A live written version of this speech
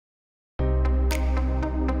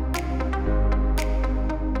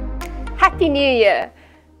Happy New Year!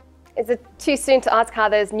 Is it too soon to ask how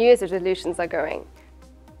those New Year's resolutions are going?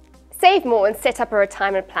 Save more and set up a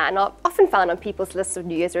retirement plan are often found on people's lists of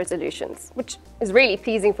New Year's resolutions, which is really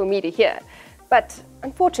pleasing for me to hear. But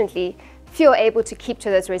unfortunately, few are able to keep to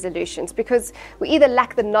those resolutions because we either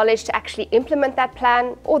lack the knowledge to actually implement that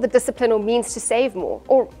plan or the discipline or means to save more,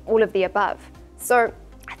 or all of the above. So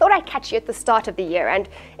I thought I'd catch you at the start of the year and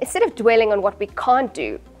instead of dwelling on what we can't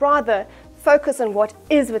do, rather focus on what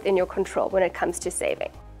is within your control when it comes to saving.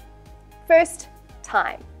 First,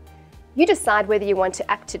 time. You decide whether you want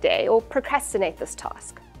to act today or procrastinate this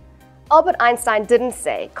task. Albert Einstein didn't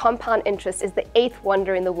say compound interest is the 8th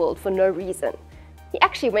wonder in the world for no reason. He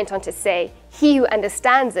actually went on to say, he who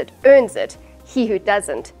understands it earns it, he who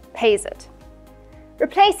doesn't pays it.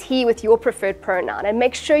 Replace he with your preferred pronoun and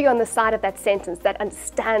make sure you're on the side of that sentence that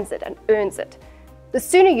understands it and earns it. The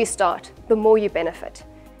sooner you start, the more you benefit.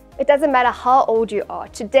 It doesn't matter how old you are,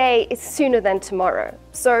 today is sooner than tomorrow.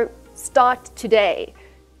 So start today.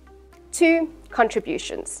 2.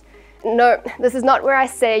 Contributions. No, this is not where I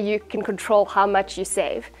say you can control how much you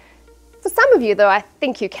save. For some of you though, I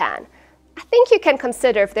think you can. I think you can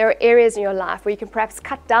consider if there are areas in your life where you can perhaps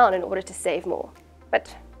cut down in order to save more.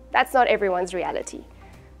 But that's not everyone's reality.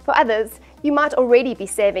 For others, you might already be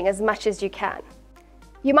saving as much as you can.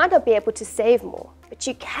 You might not be able to save more, but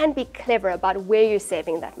you can be clever about where you're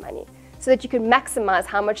saving that money so that you can maximize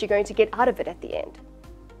how much you're going to get out of it at the end.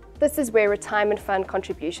 This is where retirement fund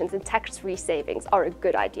contributions and tax-free savings are a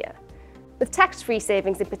good idea. With tax-free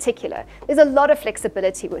savings in particular, there's a lot of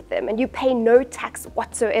flexibility with them and you pay no tax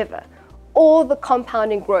whatsoever. All the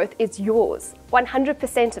compounding growth is yours,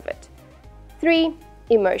 100% of it. 3.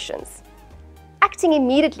 Emotions. Acting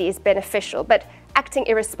immediately is beneficial, but acting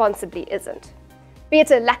irresponsibly isn't. Be it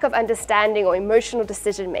a lack of understanding or emotional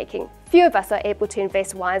decision making, few of us are able to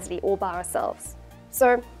invest wisely all by ourselves.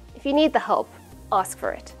 So if you need the help, ask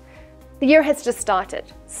for it. The year has just started.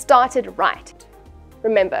 Started right.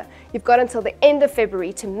 Remember, you've got until the end of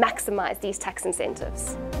February to maximize these tax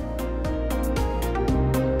incentives.